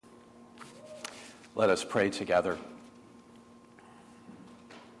Let us pray together.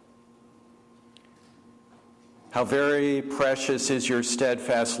 How very precious is your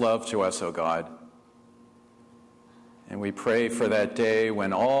steadfast love to us, O God. And we pray for that day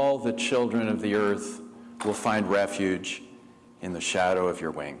when all the children of the earth will find refuge in the shadow of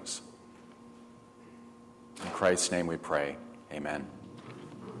your wings. In Christ's name we pray. Amen.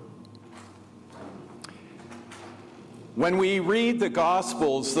 When we read the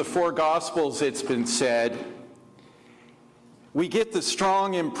Gospels, the four Gospels, it's been said, we get the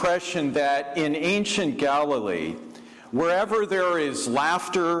strong impression that in ancient Galilee, wherever there is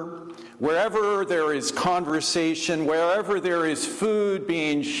laughter, wherever there is conversation, wherever there is food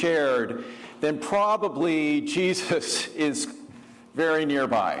being shared, then probably Jesus is very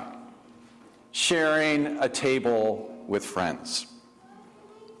nearby, sharing a table with friends.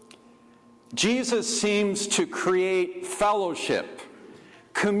 Jesus seems to create fellowship,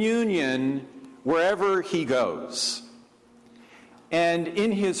 communion, wherever he goes. And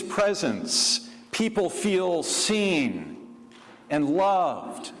in his presence, people feel seen and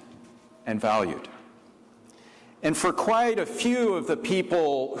loved and valued. And for quite a few of the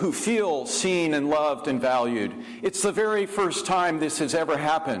people who feel seen and loved and valued, it's the very first time this has ever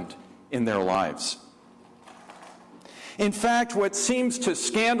happened in their lives. In fact, what seems to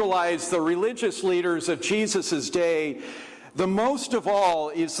scandalize the religious leaders of Jesus' day the most of all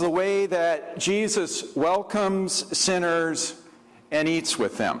is the way that Jesus welcomes sinners and eats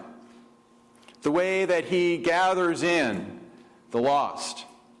with them. The way that he gathers in the lost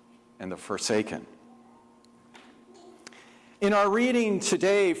and the forsaken. In our reading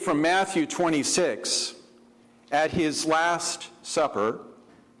today from Matthew 26, at his Last Supper,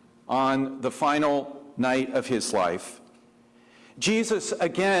 on the final night of his life, Jesus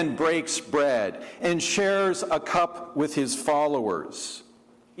again breaks bread and shares a cup with his followers,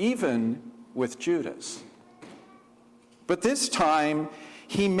 even with Judas. But this time,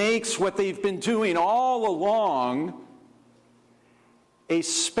 he makes what they've been doing all along a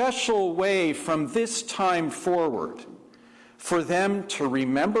special way from this time forward for them to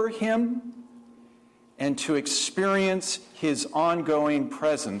remember him and to experience his ongoing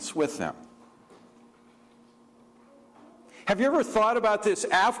presence with them. Have you ever thought about this?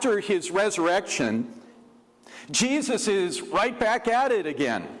 After his resurrection, Jesus is right back at it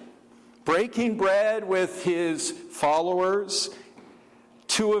again, breaking bread with his followers,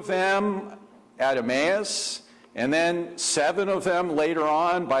 2 of them at Emmaus, and then 7 of them later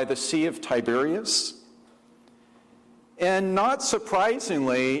on by the Sea of Tiberias. And not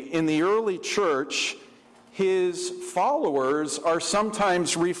surprisingly, in the early church, his followers are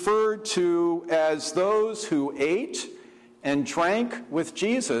sometimes referred to as those who ate and drank with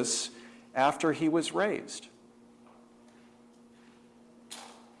Jesus after he was raised.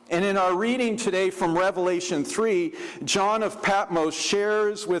 And in our reading today from Revelation 3, John of Patmos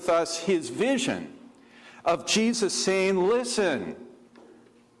shares with us his vision of Jesus saying, "Listen,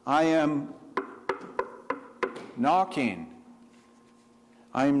 I am knocking.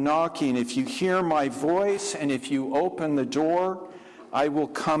 I'm knocking. If you hear my voice and if you open the door, I will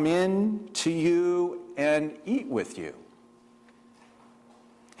come in to you and eat with you.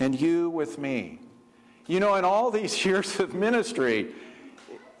 And you with me." You know, in all these years of ministry,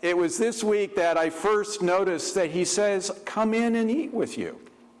 it was this week that I first noticed that he says, "Come in and eat with you."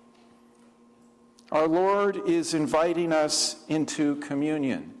 Our Lord is inviting us into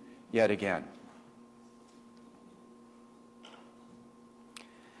communion yet again.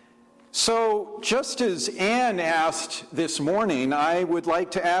 So, just as Anne asked this morning, I would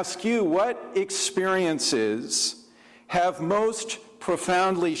like to ask you, what experiences have most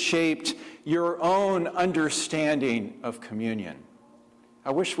profoundly shaped your own understanding of communion?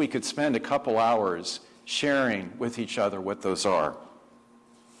 I wish we could spend a couple hours sharing with each other what those are.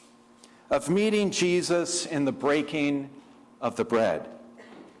 Of meeting Jesus in the breaking of the bread.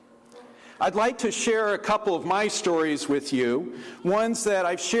 I'd like to share a couple of my stories with you, ones that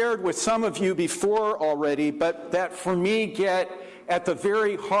I've shared with some of you before already, but that for me get at the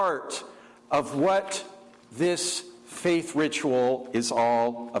very heart of what this faith ritual is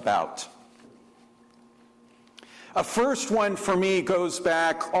all about. A first one for me goes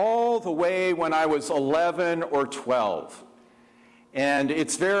back all the way when I was 11 or 12. And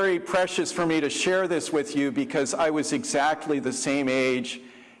it's very precious for me to share this with you because I was exactly the same age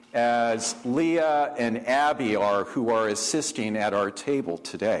as Leah and Abby are, who are assisting at our table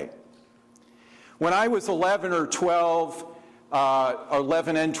today. When I was 11 and 12,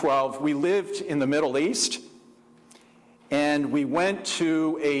 we lived in the Middle East, and we went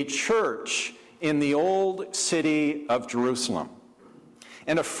to a church in the old city of Jerusalem.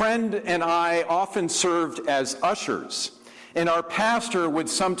 And a friend and I often served as ushers. And our pastor would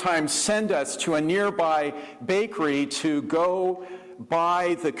sometimes send us to a nearby bakery to go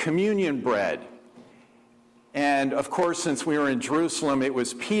buy the communion bread. And of course, since we were in Jerusalem, it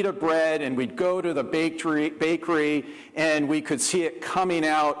was pita bread, and we'd go to the bakery and we could see it coming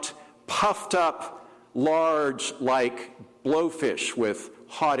out puffed up large like blowfish with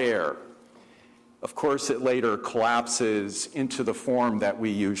hot air. Of course, it later collapses into the form that we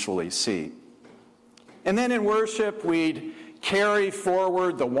usually see. And then in worship, we'd carry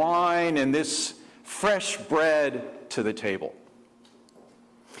forward the wine and this fresh bread to the table.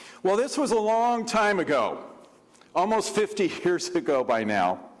 Well, this was a long time ago, almost 50 years ago by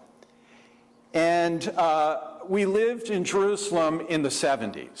now. And we lived in Jerusalem in the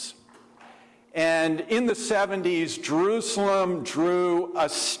 70s. And in the 70s, Jerusalem drew a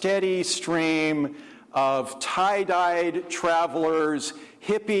steady stream of tie-dyed travelers,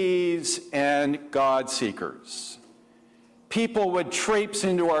 hippies, and God-seekers. People would traipse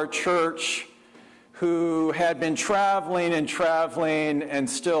into our church who had been traveling and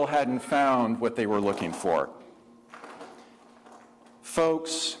still hadn't found what they were looking for.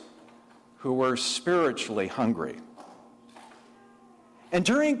 Folks who were spiritually hungry. And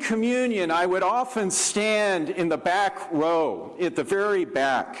during communion, I would often stand in the back row, at the very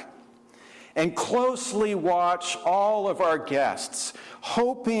back, and closely watch all of our guests,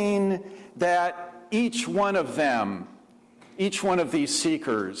 hoping that each one of these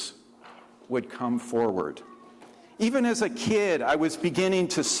seekers, would come forward. Even as a kid, I was beginning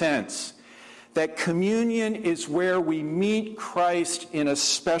to sense that communion is where we meet Christ in a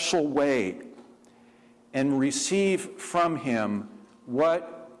special way and receive from him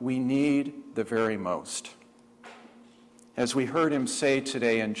what we need the very most. As we heard him say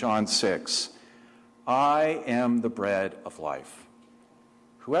today in John 6, I am the bread of life.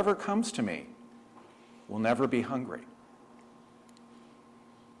 Whoever comes to me will never be hungry.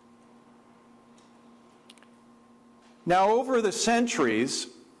 Now, over the centuries,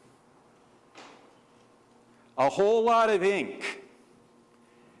 a whole lot of ink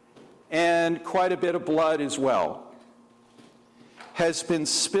and quite a bit of blood as well has been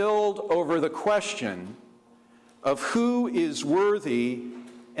spilled over the question of who is worthy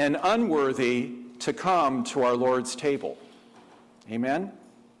and unworthy to come to our Lord's table. Amen?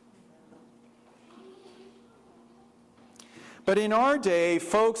 But in our day,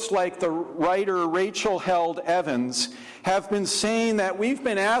 folks like the writer Rachel Held Evans have been saying that we've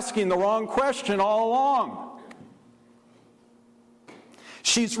been asking the wrong question all along.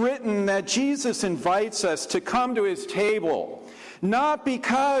 She's written that Jesus invites us to come to his table, not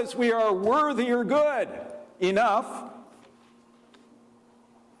because we are worthy or good enough,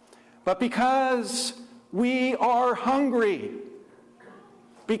 but because we are hungry,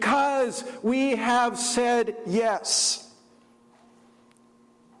 because we have said yes.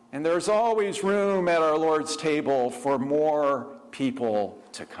 And there's always room at our Lord's table for more people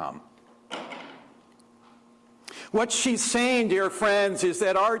to come. What she's saying, dear friends, is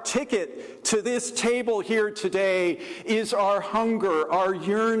that our ticket to this table here today is our hunger, our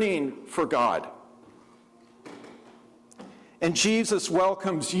yearning for God. And Jesus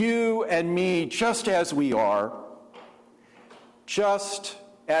welcomes you and me just as we are, just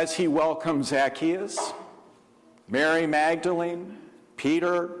as he welcomed Zacchaeus, Mary Magdalene,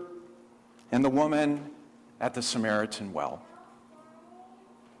 Peter, and the woman at the Samaritan well.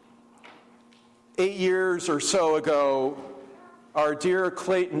 8 years or so ago, our dear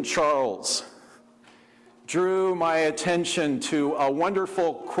Clayton Charles drew my attention to a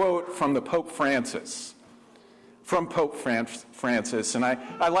wonderful quote from Pope Francis. And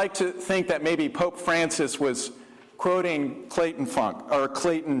I like to think that maybe Pope Francis was quoting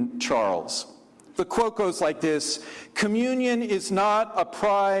Clayton Charles. The quote goes like this: communion is not a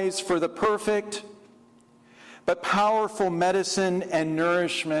prize for the perfect, but powerful medicine and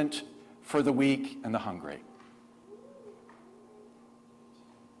nourishment for the weak and the hungry.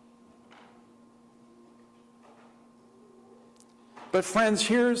 But friends,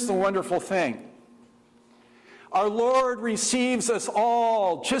 here's the wonderful thing. Our Lord receives us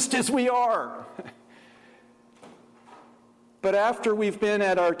all just as we are. But after we've been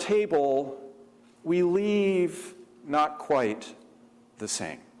at our table, we leave not quite the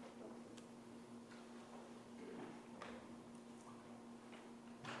same.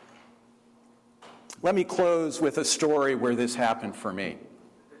 Let me close with a story where this happened for me.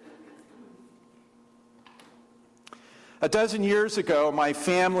 A dozen years ago, my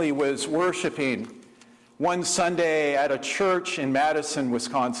family was worshiping one Sunday at a church in Madison,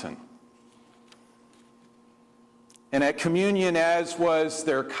 Wisconsin. And at communion, as was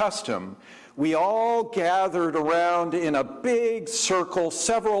their custom, we all gathered around in a big circle,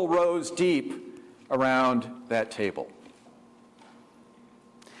 several rows deep, around that table.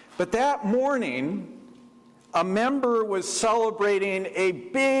 But that morning, a member was celebrating a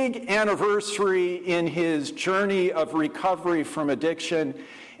big anniversary in his journey of recovery from addiction.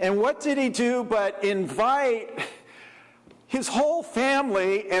 And what did he do but invite his whole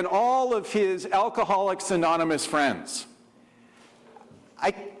family and all of his Alcoholics Anonymous friends?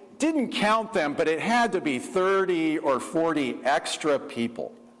 I didn't count them, but it had to be 30 or 40 extra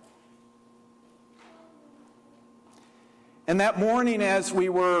people. And that morning, as we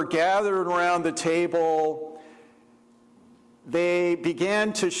were gathered around the table, they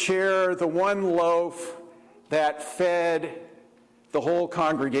began to share the one loaf that fed the whole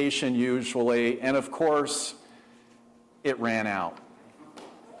congregation usually, and of course, it ran out.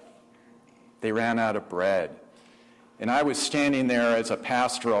 They ran out of bread. And I was standing there as a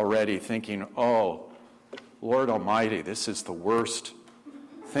pastor already thinking, oh, Lord Almighty, this is the worst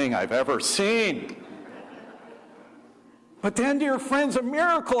thing I've ever seen. But then, dear friends, a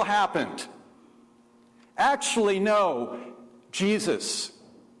miracle happened. Actually, no, Jesus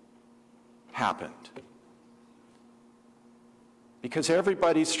happened. Because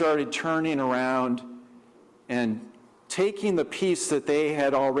everybody started turning around and taking the piece that they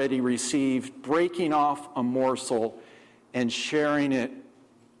had already received, breaking off a morsel, and sharing it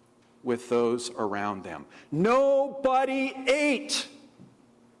with those around them. Nobody ate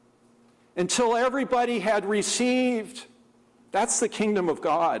until everybody had received. That's the kingdom of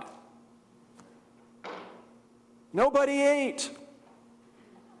God. Nobody ate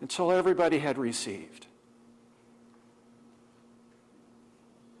until everybody had received.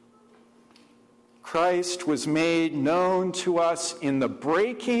 Christ was made known to us in the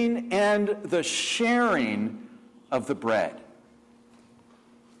breaking and the sharing of the bread.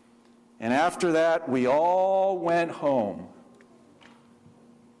 And after that, we all went home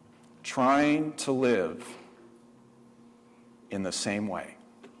trying to live in the same way.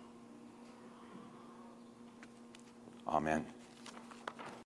 Amen.